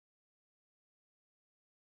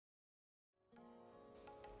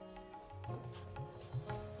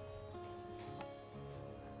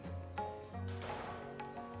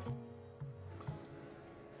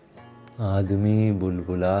आदमी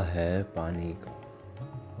बुलबुला है पानी का,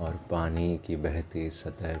 और पानी की बहती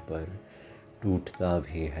सतह पर टूटता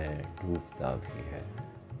भी है, डूबता भी है,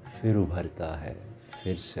 फिर उभरता है,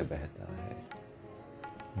 फिर से बहता है।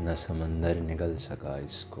 न समंदर निगल सका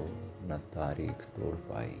इसको, न तारीख तोड़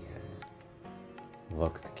पाई है।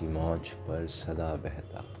 वक्त की मौज पर सदा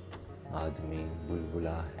बहता आदमी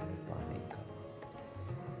बुलबुला है पानी का।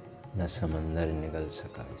 न समंदर निगल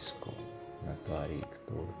सका इसको, न तारीख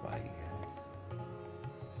तोड़ पाई है।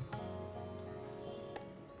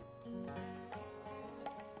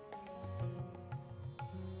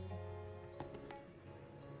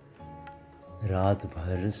 रात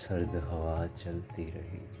भर सर्द हवा चलती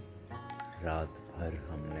रही, रात भर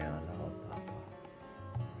हमने अलाव तापा।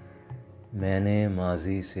 मैंने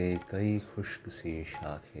माजी से कई खुश्क सी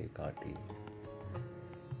शाखें काटी,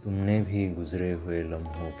 तुमने भी गुजरे हुए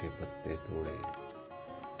लम्हों के पत्ते तोड़े।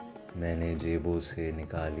 मैंने जेबों से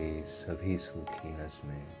निकाली सभी सूखी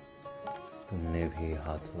नज़में, तुमने भी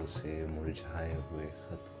हाथों से मुरझाए हुए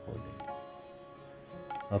खत खोले।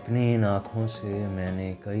 अपनी इन आँखों से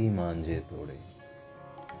मैंने कई मांझे तोड़े,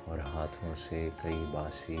 और हाथों से कई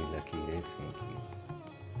बासी लकीरें फेंकी।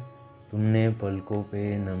 तुमने पलकों पे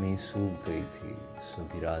नमी सूख गई थी सो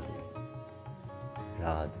गिरा दी।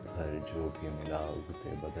 रात भर जो भी मिला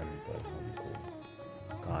उगते बदन पर हमको,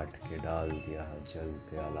 काट के डाल दिया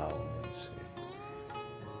जलते अलाव में उसे।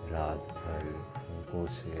 रात भर फूंकों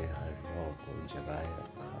से हर लौ को जगाए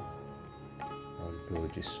रखा, और दो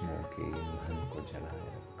जिस्मों के ईंधन को जलाए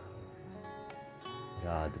रखा।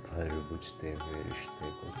 रात भर बुझते हुए रिश्ते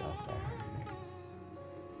को तापा हमने,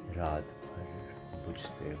 रात भर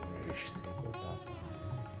बुझते हुए रिश्ते को तापा।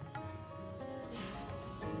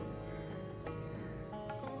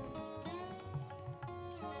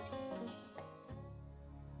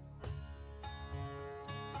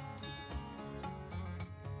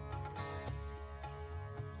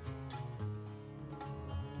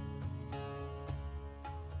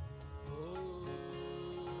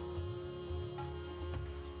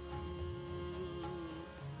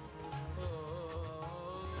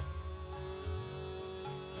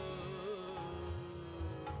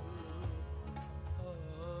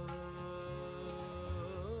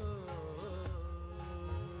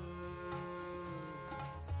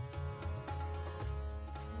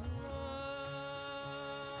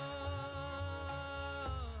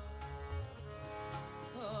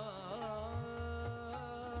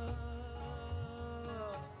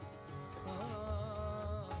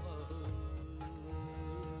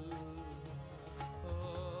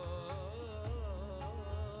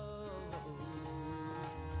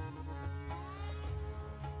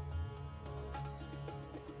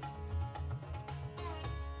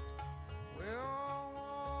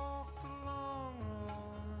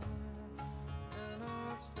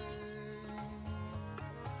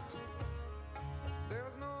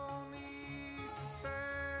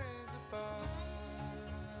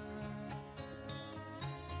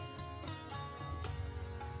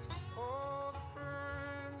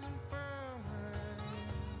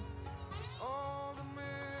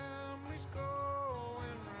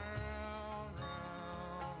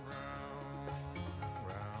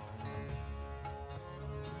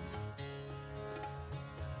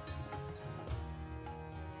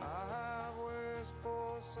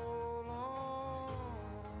 So